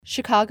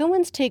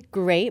Chicagoans take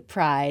great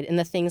pride in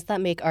the things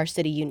that make our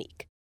city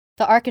unique.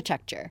 The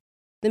architecture,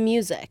 the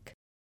music,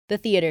 the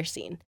theater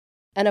scene,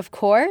 and of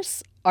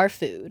course, our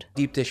food.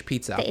 Deep dish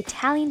pizza. The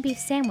Italian beef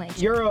sandwich.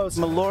 Gyros,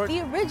 Malort.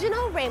 The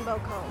original rainbow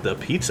cone. The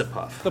pizza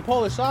puff. The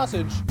Polish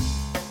sausage.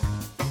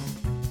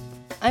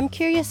 I'm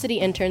Curious City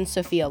intern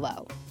Sophia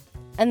Lowe,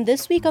 and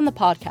this week on the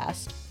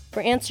podcast,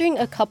 we're answering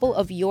a couple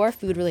of your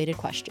food-related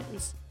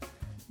questions.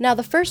 Now,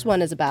 the first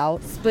one is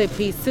about split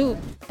pea soup.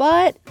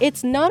 But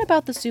it's not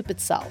about the soup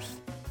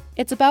itself.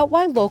 It's about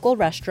why local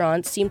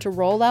restaurants seem to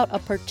roll out a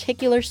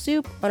particular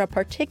soup on a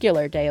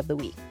particular day of the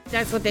week.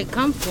 That's what they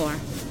come for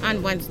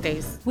on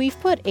Wednesdays. We've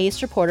put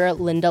Ace reporter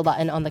Linda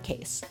Lutton on the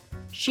case.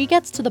 She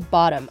gets to the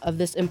bottom of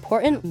this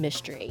important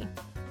mystery.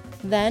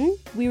 Then,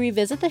 we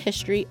revisit the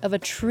history of a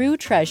true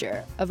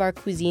treasure of our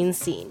cuisine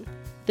scene,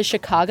 the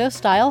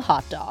Chicago-style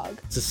hot dog.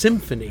 It's a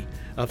symphony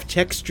of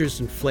textures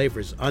and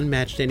flavors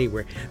unmatched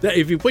anywhere.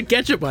 If you put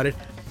ketchup on it,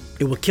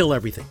 it will kill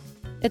everything.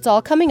 It's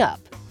all coming up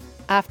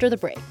after the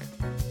break.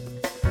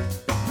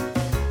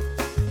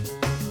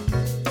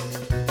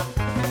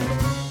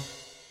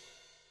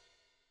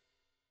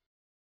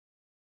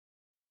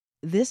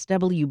 This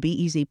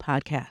WBEZ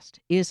podcast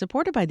is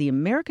supported by the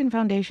American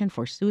Foundation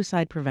for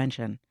Suicide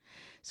Prevention.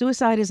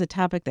 Suicide is a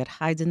topic that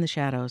hides in the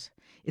shadows.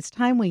 It's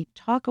time we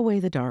talk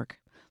away the dark.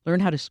 Learn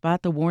how to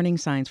spot the warning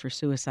signs for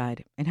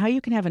suicide and how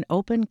you can have an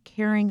open,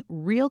 caring,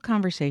 real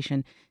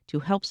conversation to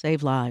help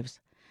save lives.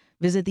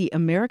 Visit the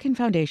American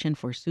Foundation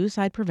for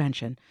Suicide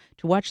Prevention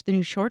to watch the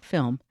new short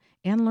film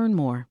and learn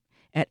more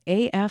at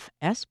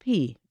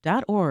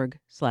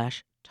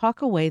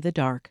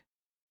afsp.org/talkawaythedark.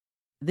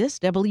 This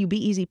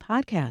WBEZ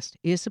podcast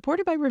is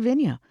supported by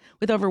Ravinia,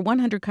 with over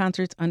 100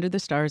 concerts under the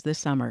stars this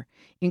summer,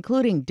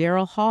 including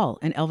Daryl Hall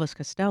and Elvis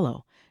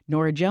Costello,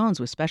 Norah Jones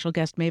with special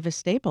guest Mavis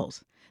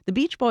Staples, The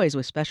Beach Boys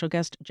with special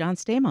guest John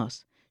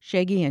Stamos,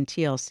 Shaggy and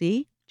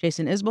TLC,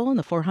 Jason Isbell and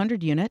the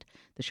 400 Unit,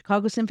 the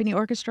Chicago Symphony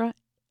Orchestra,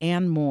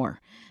 and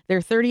more.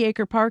 Their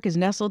 30-acre park is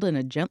nestled in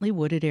a gently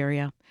wooded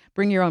area.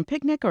 Bring your own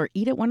picnic or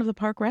eat at one of the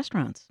park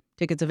restaurants.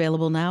 Tickets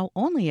available now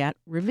only at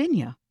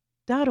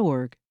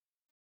ravinia.org.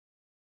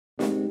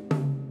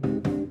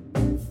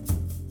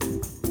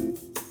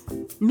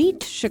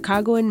 Meet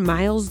Chicagoan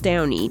Miles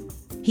Downey.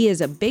 He is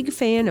a big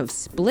fan of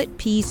split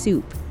pea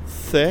soup.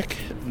 Thick,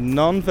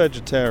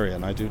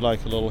 non-vegetarian. I do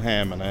like a little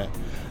ham in it.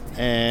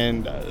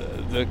 And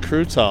the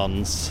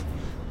croutons,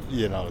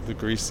 the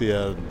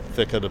greasier,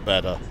 thicker, the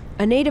better.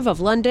 A native of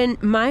London,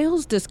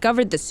 Miles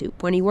discovered the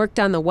soup when he worked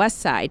on the west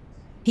side.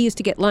 He used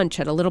to get lunch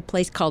at a little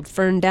place called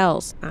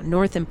Ferndale's on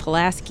North and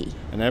Pulaski.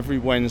 And every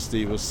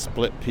Wednesday was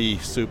split pea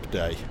soup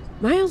day.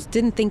 Miles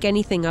didn't think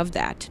anything of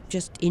that,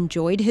 just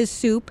enjoyed his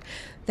soup.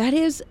 That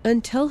is,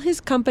 until his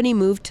company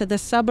moved to the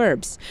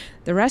suburbs.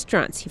 The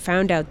restaurants he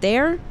found out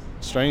there,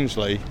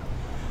 strangely,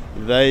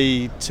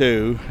 they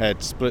too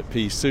had split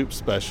pea soup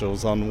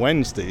specials on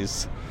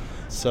Wednesdays.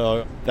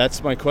 So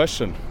that's my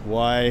question.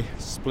 Why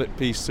split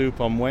pea soup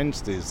on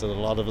Wednesdays at a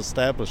lot of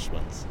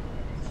establishments?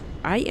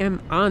 I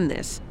am on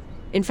this.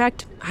 In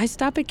fact, I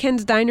stop at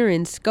Ken's Diner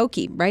in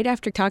Skokie right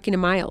after talking to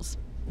Miles.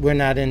 We're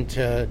not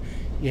into,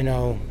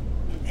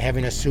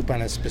 having a soup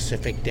on a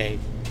specific day.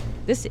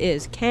 This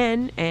is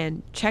Ken,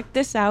 and check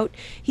this out.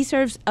 He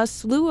serves a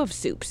slew of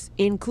soups,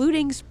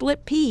 including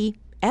split pea,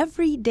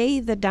 every day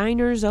the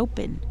diner's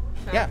open.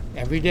 Yeah,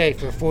 every day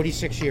for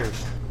 46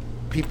 years.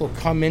 People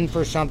come in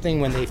for something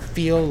when they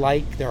feel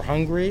like they're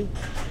hungry.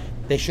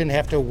 They shouldn't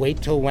have to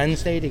wait till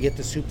Wednesday to get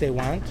the soup they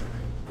want.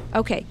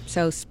 Okay,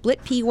 so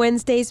split pea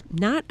Wednesdays,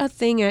 not a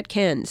thing at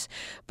Ken's.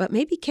 But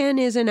maybe Ken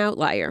is an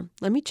outlier.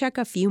 Let me check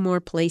a few more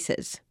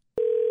places.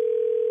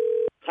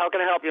 How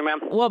can I help you, ma'am?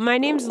 Well, my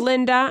name's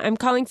Linda. I'm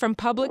calling from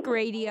Public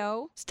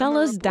Radio.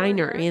 Stella's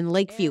Diner in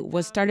Lakeview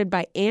was started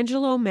by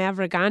Angelo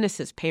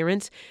Mavroganis'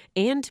 parents,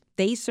 and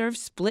they serve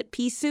split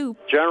pea soup.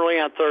 Generally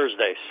on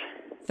Thursdays.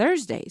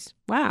 Thursdays?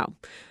 Wow.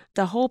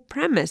 The whole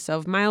premise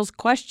of Miles'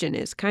 question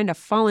is kind of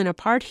falling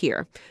apart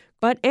here.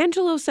 But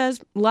Angelo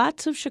says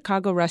lots of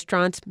Chicago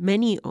restaurants,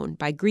 many owned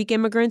by Greek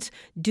immigrants,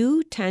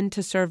 do tend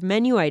to serve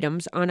menu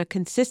items on a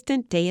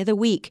consistent day of the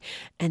week,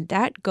 and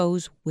that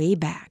goes way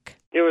back.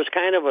 It was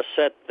kind of a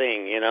set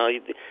thing,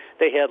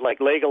 They had like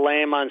leg of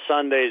lamb on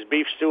Sundays,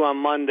 beef stew on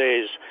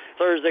Mondays.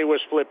 Thursday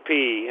was split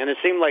pea. And it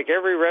seemed like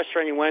every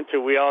restaurant you went to,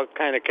 we all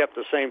kind of kept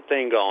the same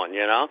thing going,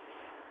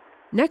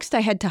 Next, I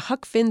head to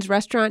Huck Finn's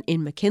restaurant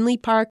in McKinley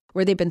Park,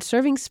 where they've been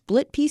serving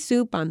split pea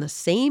soup on the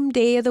same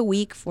day of the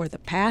week for the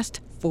past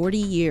 40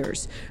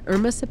 years.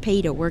 Irma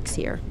Cepeda works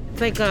here.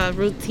 It's like a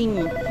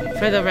routine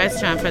for the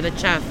restaurant, for the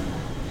chef.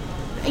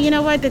 You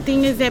know what? The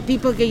thing is that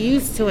people get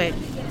used to it.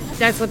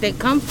 That's what they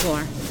come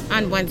for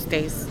on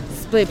Wednesdays,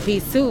 split pea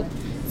soup.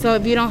 So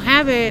if you don't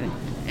have it,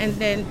 and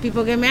then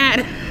people get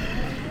mad.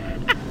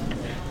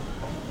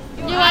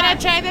 You want to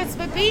try this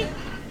split pea?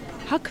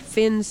 Huck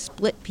Finn's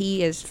split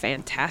pea is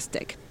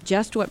fantastic.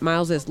 Just what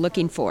Miles is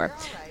looking for.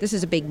 This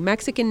is a big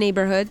Mexican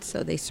neighborhood,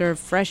 so they serve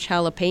fresh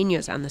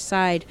jalapenos on the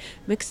side.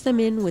 Mix them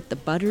in with the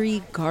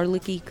buttery,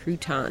 garlicky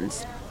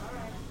croutons.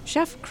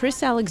 Chef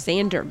Chris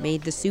Alexander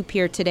made the soup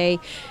here today.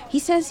 He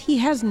says he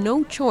has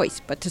no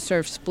choice but to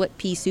serve split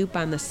pea soup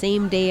on the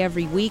same day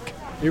every week.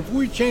 If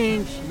we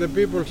change, the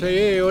people say,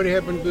 hey, what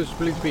happened to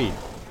split pea?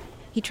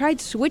 He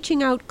tried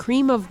switching out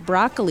cream of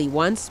broccoli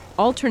once,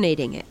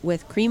 alternating it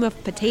with cream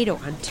of potato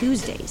on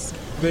Tuesdays.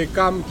 They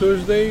come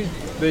Tuesday,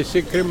 they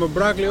see cream of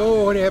broccoli,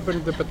 oh, what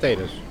happened to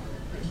potatoes?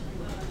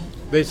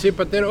 They see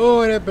potato, oh,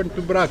 what happened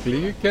to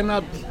broccoli? You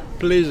cannot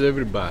please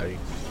everybody.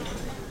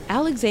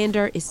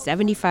 Alexander is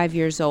 75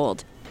 years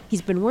old.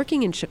 He's been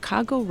working in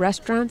Chicago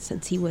restaurants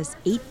since he was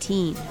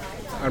 18.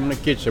 I'm in the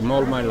kitchen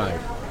all my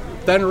life.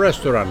 10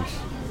 restaurants.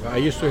 I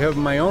used to have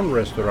my own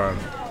restaurant.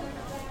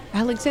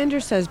 Alexander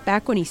says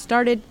back when he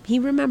started, he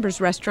remembers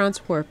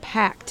restaurants were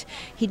packed.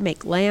 He'd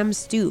make lamb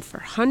stew for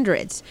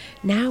hundreds.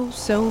 Now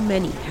so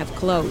many have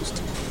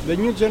closed. The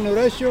new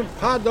generation,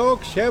 hot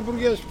dogs,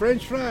 hamburgers,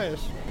 French fries.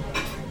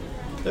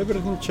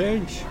 Everything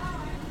changed.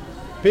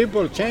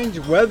 People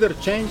changed, weather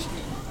changed.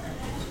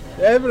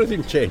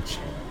 Everything changed.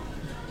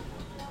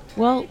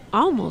 Well,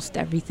 almost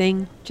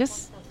everything,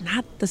 just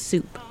not the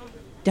soup.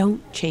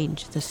 Don't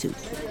change the soup.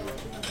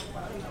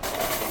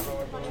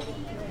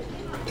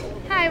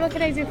 Hi, what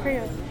can I do for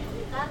you?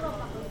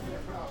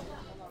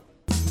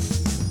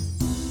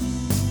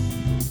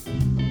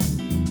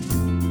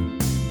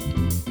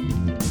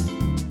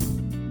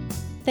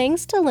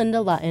 Thanks to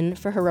Linda Lutton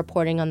for her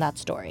reporting on that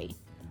story.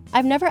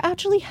 I've never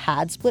actually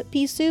had split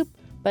pea soup,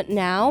 but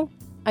now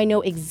I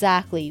know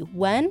exactly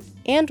when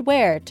and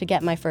where to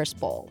get my first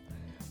bowl.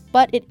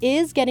 But it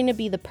is getting to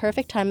be the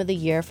perfect time of the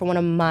year for one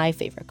of my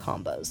favorite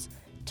combos,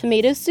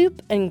 tomato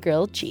soup and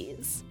grilled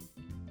cheese.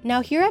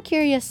 Now here at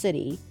Curious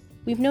City,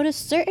 we've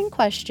noticed certain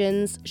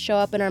questions show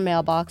up in our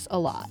mailbox a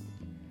lot.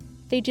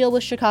 They deal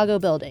with Chicago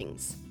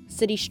buildings,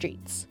 city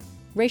streets,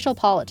 racial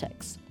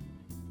politics,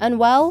 and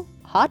well,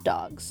 hot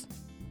dogs.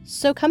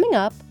 So coming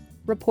up,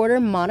 reporter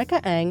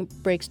Monica Eng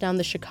breaks down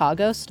the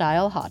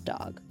Chicago-style hot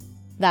dog.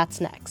 That's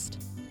next.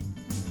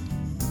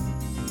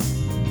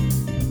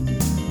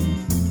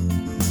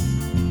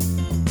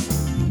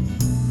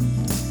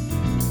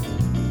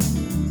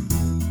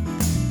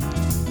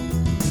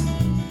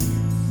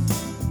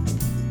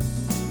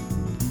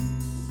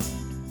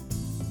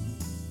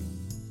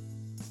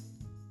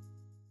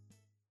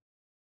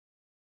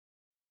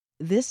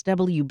 This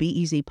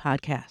WBEZ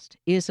podcast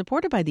is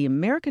supported by the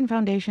American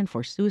Foundation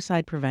for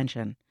Suicide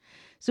Prevention.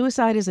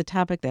 Suicide is a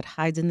topic that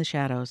hides in the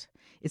shadows.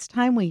 It's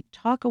time we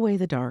talk away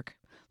the dark,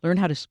 learn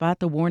how to spot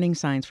the warning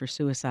signs for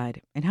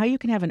suicide, and how you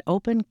can have an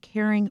open,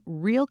 caring,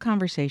 real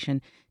conversation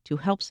to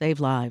help save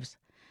lives.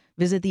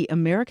 Visit the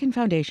American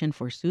Foundation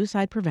for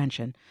Suicide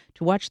Prevention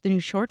to watch the new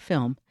short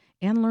film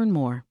and learn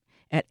more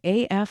at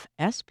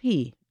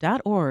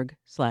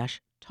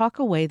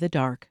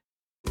afsp.org/talkawaythedark.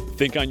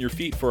 Think on your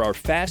feet for our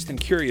Fast and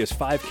Curious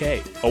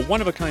 5K, a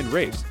one-of-a-kind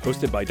race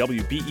hosted by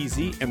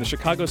WBEZ and the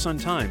Chicago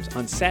Sun-Times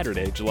on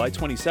Saturday, July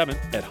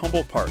 27th at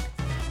Humboldt Park.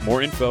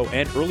 More info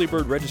and early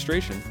bird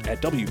registration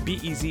at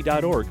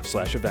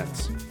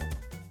wbez.org/events.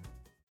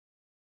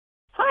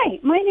 Hi,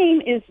 my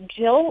name is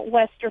Jill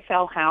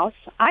Westerfellhouse.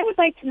 I would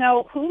like to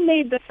know who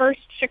made the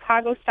first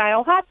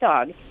Chicago-style hot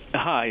dog.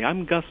 Hi,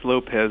 I'm Gus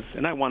Lopez,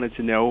 and I wanted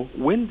to know,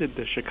 when did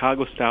the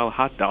Chicago-style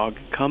hot dog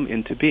come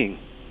into being?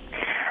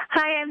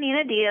 Hi, I'm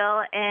Nina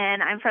Deal,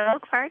 and I'm from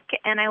Oak Park,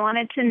 and I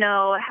wanted to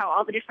know how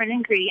all the different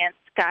ingredients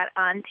got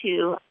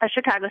onto a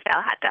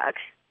Chicago-style hot dog.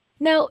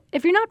 Now,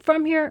 if you're not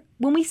from here,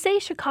 when we say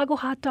Chicago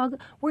hot dog,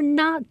 we're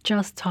not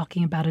just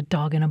talking about a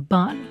dog in a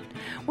bun.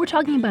 We're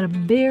talking about a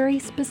very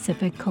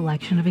specific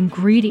collection of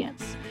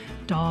ingredients: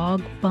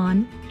 dog,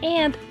 bun,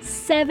 and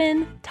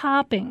 7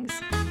 toppings.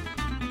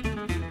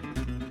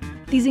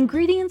 These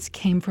ingredients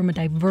came from a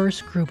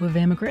diverse group of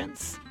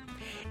immigrants.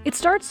 It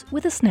starts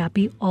with a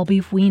snappy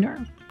all-beef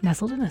wiener,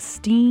 nestled in a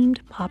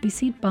steamed poppy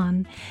seed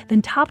bun,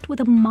 then topped with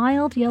a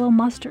mild yellow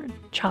mustard,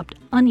 chopped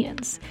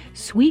onions,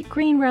 sweet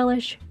green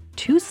relish,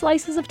 2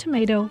 slices of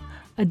tomato,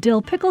 a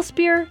dill pickle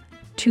spear,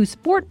 2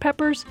 sport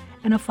peppers,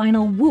 and a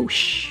final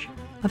whoosh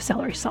of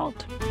celery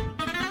salt.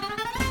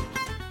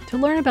 To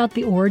learn about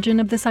the origin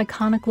of this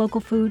iconic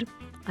local food,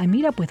 I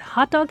meet up with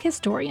hot dog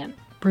historian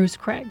Bruce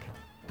Craig.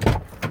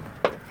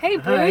 Hey,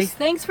 Bruce,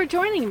 thanks for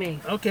joining me.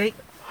 Okay,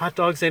 hot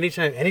dogs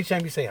anytime.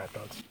 Anytime you say hot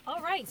dogs.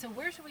 All right, so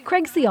where should we go?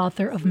 Craig's the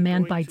author of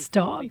Man Bites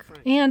Dog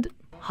and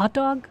Hot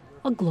Dog,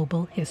 A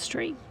Global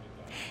History.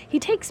 He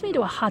takes me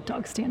to a hot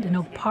dog stand in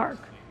Oak Park.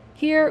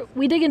 Here,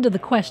 we dig into the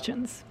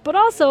questions, but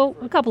also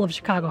a couple of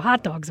Chicago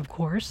hot dogs, of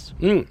course.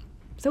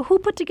 So who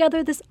put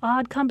together this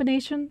odd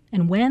combination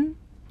and when?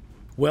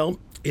 Well,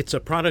 it's a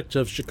product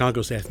of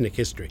Chicago's ethnic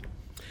history.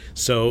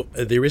 So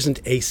there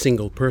isn't a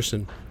single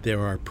person. There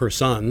are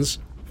persons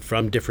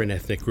from different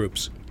ethnic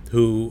groups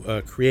who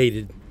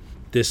created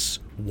this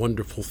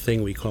wonderful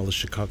thing we call the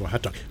Chicago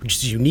hot dog, which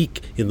is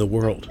unique in the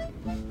world.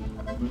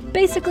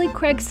 Basically,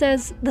 Craig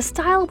says the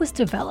style was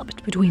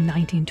developed between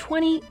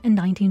 1920 and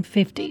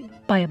 1950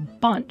 by a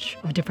bunch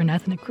of different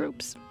ethnic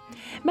groups.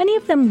 Many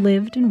of them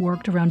lived and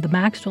worked around the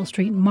Maxwell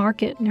Street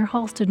Market near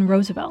Halsted and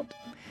Roosevelt.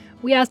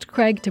 We asked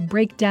Craig to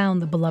break down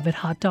the beloved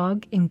hot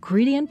dog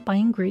ingredient by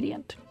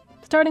ingredient,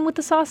 starting with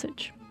the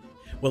sausage.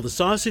 Well, the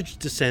sausage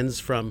descends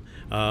from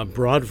a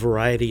broad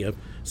variety of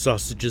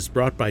sausages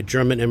brought by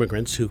German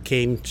immigrants who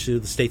came to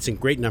the States in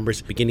great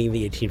numbers beginning in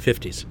the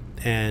 1850s,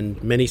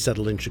 and many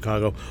settled in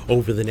Chicago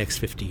over the next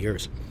 50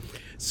 years.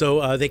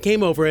 So they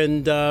came over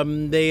and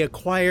they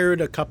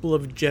acquired a couple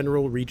of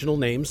general regional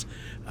names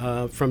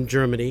from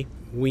Germany,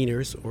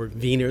 Wieners or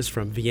Wieners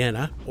from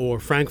Vienna, or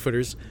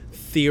Frankfurters,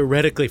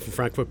 theoretically from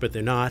Frankfurt, but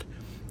they're not.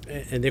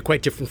 And they're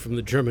quite different from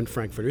the German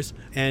Frankfurters.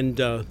 And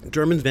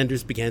German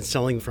vendors began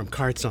selling from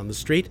carts on the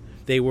street.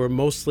 They were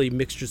mostly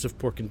mixtures of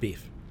pork and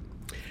beef.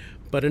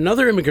 But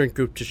another immigrant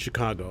group to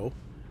Chicago,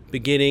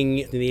 beginning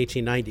in the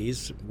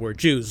 1890s, were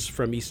Jews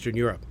from Eastern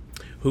Europe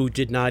who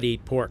did not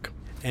eat pork.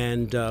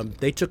 And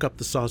they took up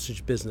the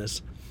sausage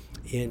business.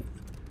 In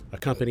a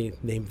company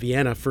named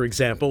Vienna, for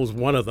example, was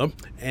one of them.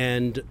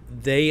 And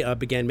they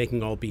began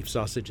making all beef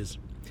sausages.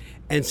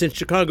 And since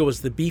Chicago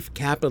was the beef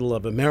capital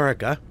of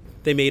America,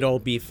 they made all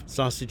beef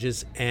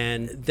sausages,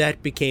 and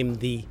that became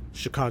the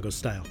Chicago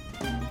style.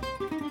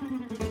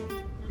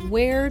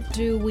 Where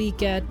do we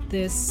get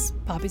this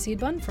poppy seed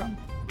bun from?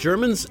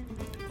 Germans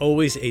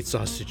always ate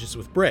sausages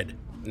with bread.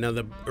 Now,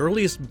 the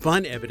earliest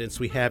bun evidence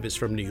we have is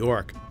from New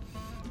York,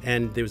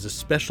 and there was a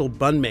special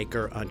bun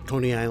maker on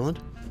Coney Island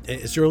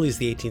as early as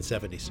the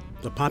 1870s.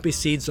 The poppy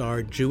seeds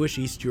are Jewish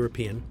East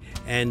European,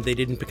 and they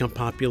didn't become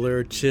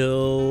popular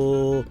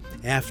till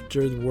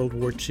after World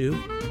War II.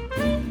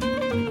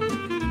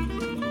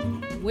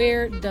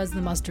 Where does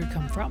the mustard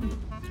come from?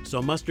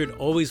 So mustard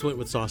always went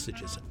with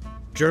sausages.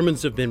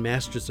 Germans have been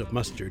masters of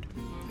mustard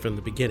from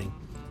the beginning.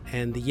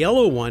 And the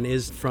yellow one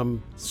is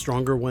from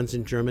stronger ones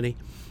in Germany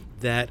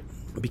that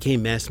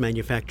became mass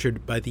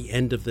manufactured by the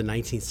end of the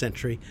 19th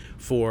century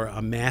for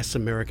a mass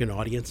American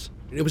audience.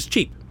 It was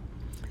cheap.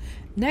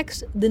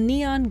 Next, the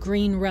neon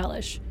green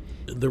relish.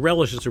 The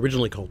relish is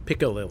originally called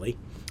piccalilli,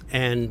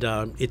 and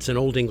it's an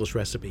Old English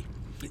recipe.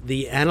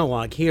 The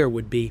analog here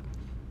would be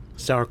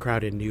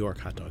sauerkraut in New York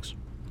hot dogs.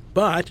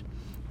 But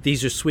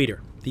these are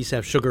sweeter. These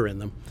have sugar in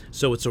them.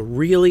 So it's a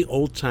really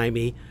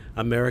old-timey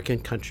American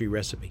country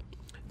recipe.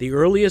 The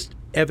earliest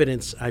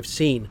evidence I've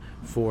seen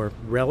for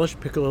relish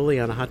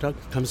piccalilli on a hot dog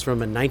comes from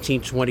a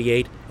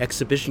 1928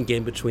 exhibition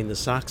game between the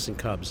Sox and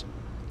Cubs.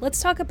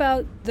 Let's talk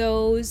about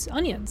those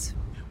onions.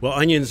 Well,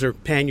 onions are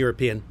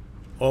pan-European.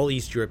 All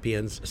East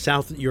Europeans,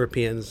 South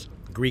Europeans,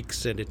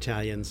 Greeks and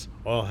Italians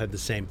all had the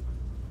same.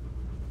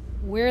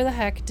 Where the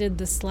heck did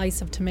the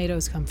slice of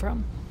tomatoes come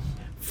from?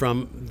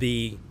 From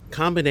the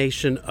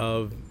combination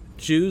of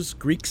Jews,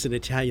 Greeks, and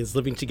Italians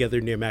living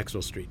together near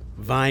Maxwell Street,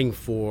 vying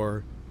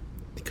for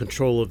the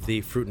control of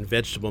the fruit and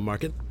vegetable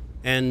market.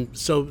 And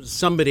so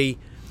somebody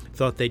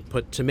thought they'd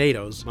put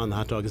tomatoes on the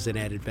hot dog as an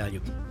added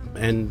value.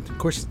 And, of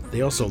course,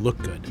 they also look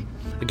good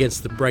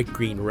against the bright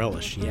green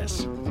relish,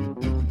 yes.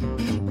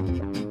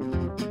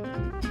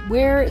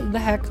 Where the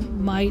heck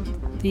might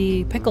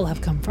the pickle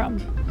have come from?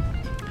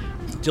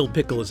 Dill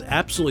pickle is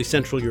absolutely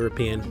Central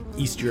European,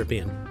 East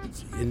European,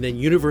 and then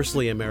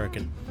universally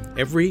American.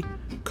 Every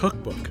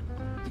cookbook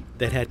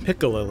that had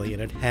piccalilli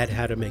in it had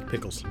how to make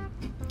pickles.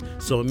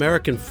 So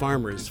American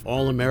farmers,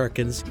 all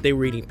Americans, they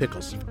were eating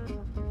pickles.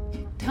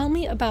 Tell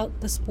me about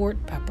the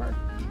sport pepper.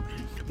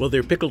 Well,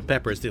 they're pickled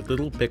peppers. They're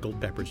little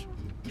pickled peppers.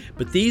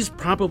 But these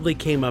probably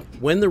came up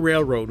when the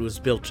railroad was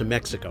built to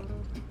Mexico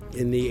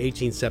in the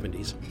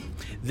 1870s.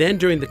 Then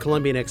during the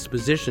Columbian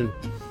Exposition,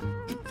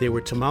 there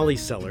were tamale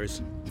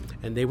sellers,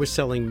 and they were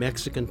selling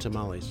Mexican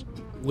tamales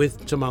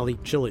with tamale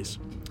chilies.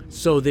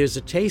 So there's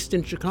a taste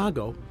in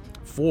Chicago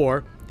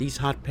for these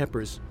hot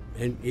peppers,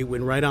 and it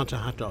went right onto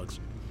hot dogs.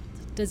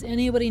 Does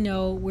anybody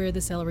know where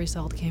the celery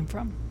salt came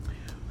from?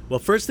 Well,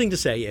 first thing to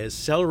say is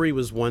celery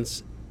was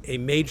once a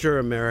major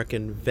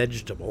American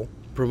vegetable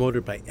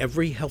promoted by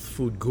every health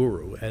food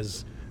guru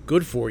as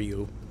good for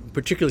you,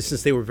 particularly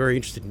since they were very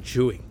interested in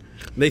chewing.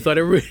 And they thought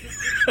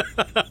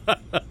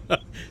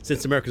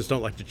since Americans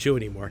don't like to chew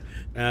anymore.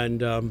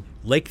 And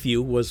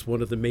Lakeview was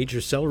one of the major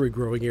celery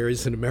growing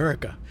areas in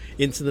America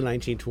into the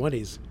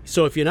 1920s.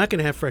 So if you're not going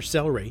to have fresh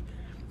celery,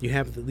 you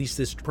have at least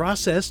this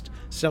processed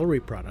celery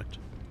product.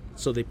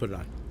 So they put it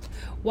on.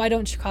 Why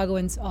don't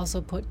Chicagoans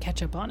also put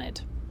ketchup on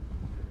it?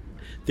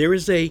 There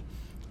is a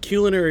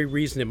culinary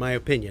reason, in my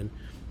opinion,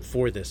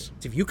 for this.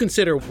 If you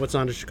consider what's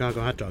on a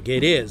Chicago hot dog,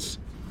 it is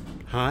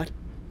hot,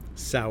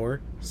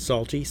 sour,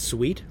 salty,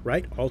 sweet,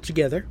 right, all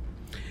together,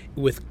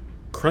 with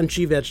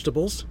crunchy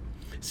vegetables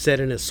set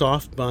in a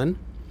soft bun.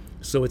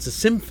 So it's a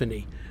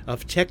symphony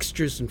of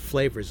textures and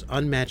flavors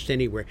unmatched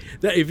anywhere.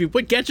 If you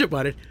put ketchup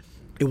on it,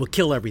 it will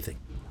kill everything.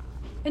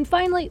 And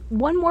finally,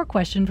 one more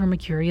question from a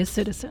curious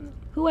citizen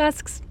who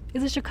asks,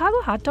 is a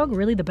Chicago hot dog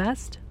really the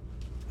best?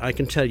 I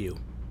can tell you,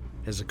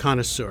 as a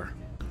connoisseur,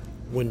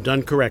 when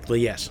done correctly,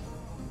 yes,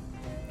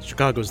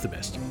 Chicago's the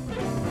best.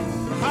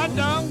 Hot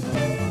dog,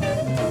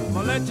 I'm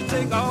gonna let you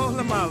take all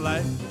of my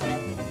life.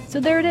 So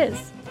there it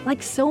is.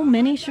 Like so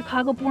many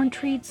Chicago-born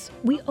treats,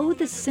 we owe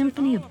this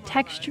symphony of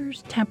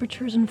textures,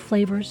 temperatures, and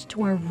flavors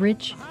to our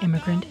rich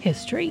immigrant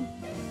history.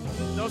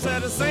 Don't say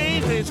the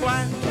same thing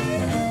twice.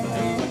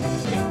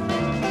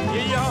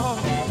 Yeah, y'all.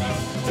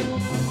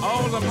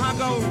 All them hot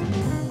gold.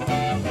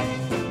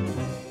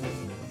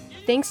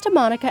 Thanks to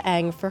Monica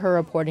Eng for her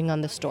reporting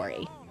on the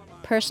story.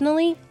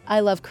 Personally, I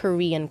love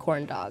Korean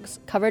corn dogs,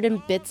 covered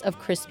in bits of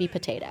crispy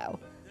potato.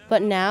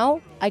 But now,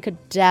 I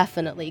could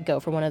definitely go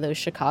for one of those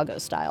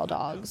Chicago-style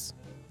dogs.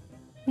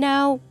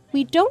 Now,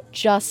 we don't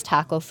just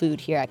tackle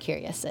food here at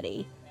Curious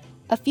City.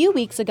 A few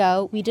weeks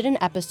ago, we did an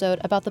episode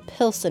about the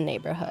Pilsen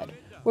neighborhood,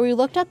 where we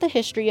looked at the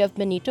history of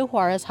Benito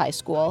Juarez High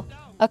School,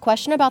 a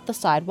question about the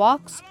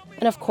sidewalks,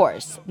 and of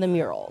course, the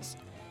murals.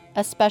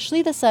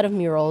 Especially the set of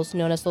murals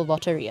known as the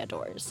Loteria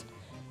doors.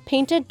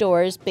 Painted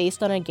doors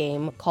based on a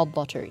game called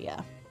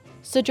Loteria.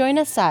 So join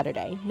us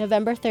Saturday,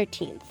 November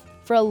 13th,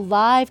 for a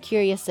live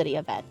Curious City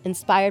event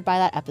inspired by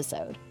that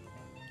episode.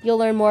 You'll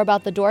learn more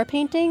about the door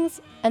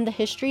paintings and the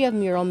history of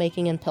mural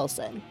making in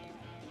Pilsen.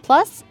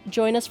 Plus,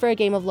 join us for a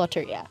game of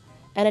Loteria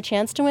and a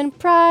chance to win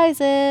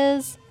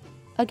prizes.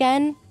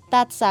 Again,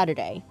 that's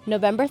Saturday,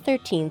 November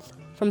 13th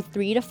from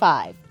 3 to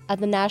 5 at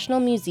the National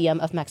Museum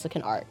of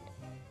Mexican Art.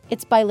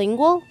 It's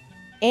bilingual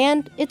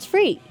and it's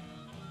free,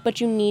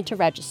 but you need to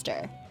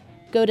register.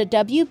 Go to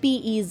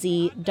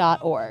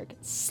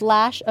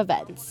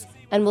wbez.org/events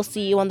and we'll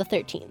see you on the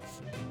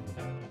 13th.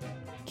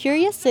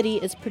 Curious City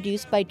is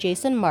produced by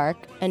Jason Mark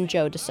and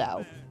Joe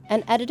Deso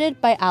and edited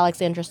by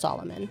Alexandra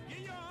Solomon.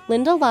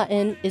 Linda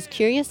Lutton is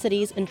Curious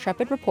City's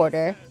intrepid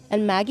reporter,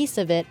 and Maggie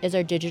Civet is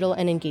our digital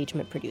and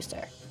engagement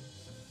producer.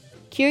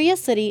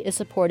 Curious City is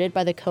supported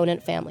by the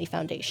Conant Family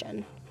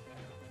Foundation.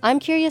 I'm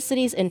Curious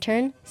City's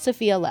intern,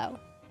 Sophia Lowe.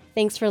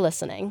 Thanks for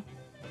listening.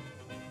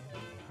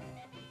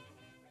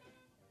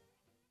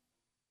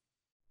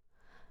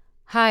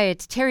 Hi,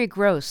 it's Terry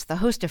Gross, the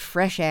host of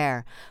Fresh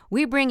Air.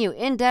 We bring you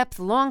in-depth,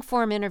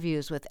 long-form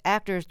interviews with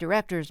actors,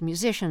 directors,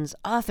 musicians,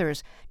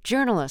 authors,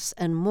 journalists,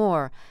 and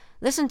more.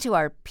 Listen to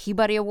our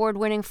Peabody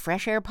Award-winning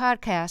Fresh Air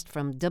podcast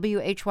from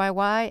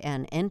WHYY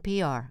and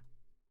NPR.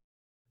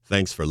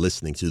 Thanks for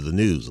listening to the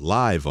news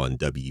live on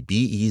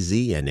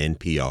WBEZ and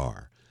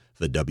NPR.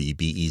 The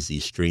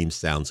WBEZ stream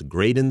sounds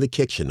great in the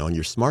kitchen on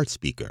your smart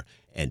speaker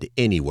and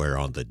anywhere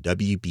on the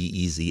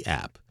WBEZ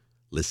app.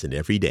 Listen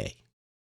every day.